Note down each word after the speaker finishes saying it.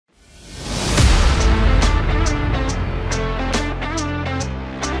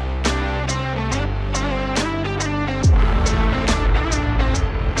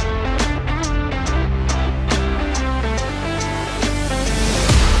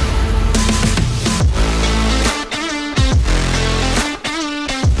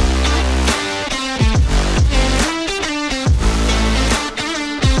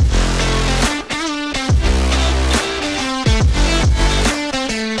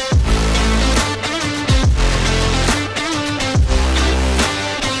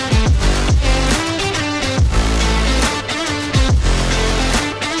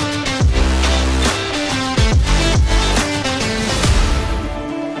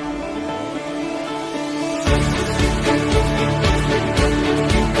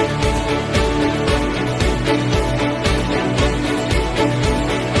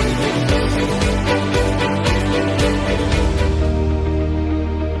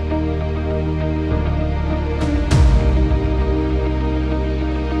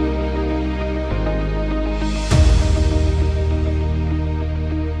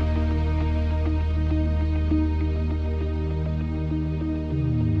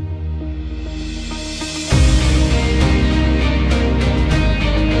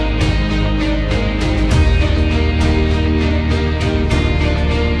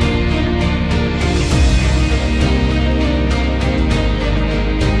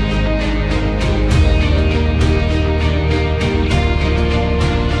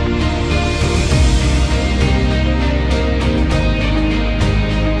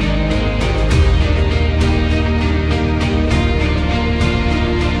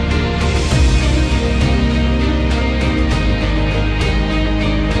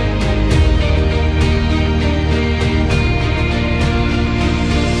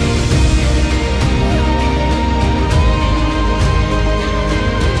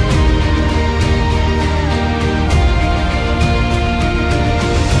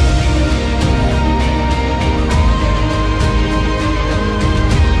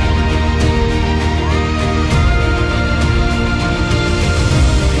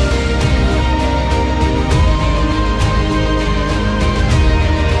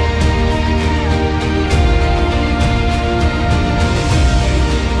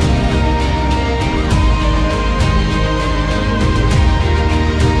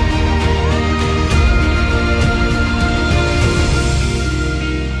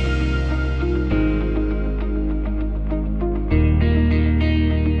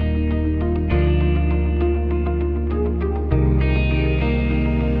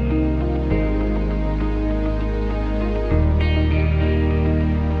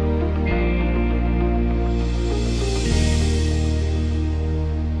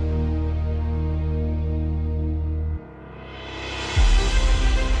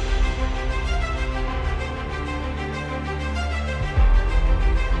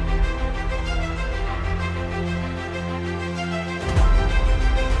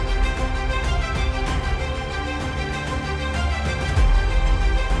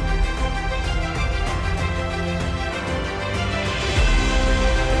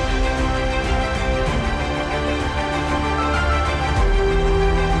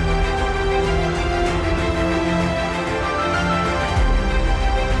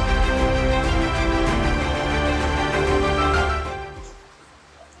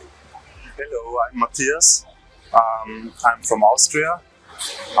Matthias. I'm from Austria.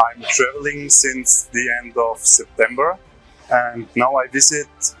 I'm traveling since the end of September, and now I visit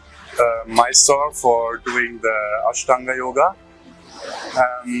Mysore for doing the Ashtanga yoga.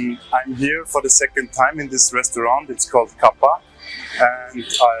 I'm here for the second time in this restaurant. It's called Cuppa, and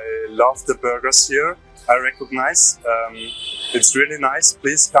I love the burgers here. I recognize it's really nice.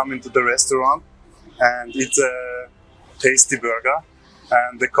 Please come into the restaurant and eat a tasty burger.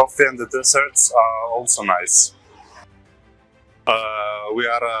 And the coffee and the desserts are also nice. We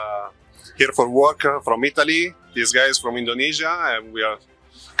are here for work from Italy. This guy is from Indonesia, and we are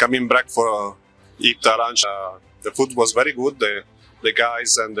coming back for eat lunch. The food was very good. The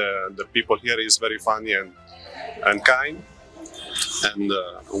guys and the people here is very funny and kind. And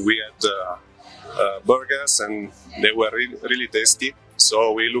we had burgers, and they were really tasty.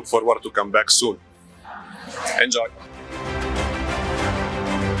 So we look forward to come back soon. Enjoy.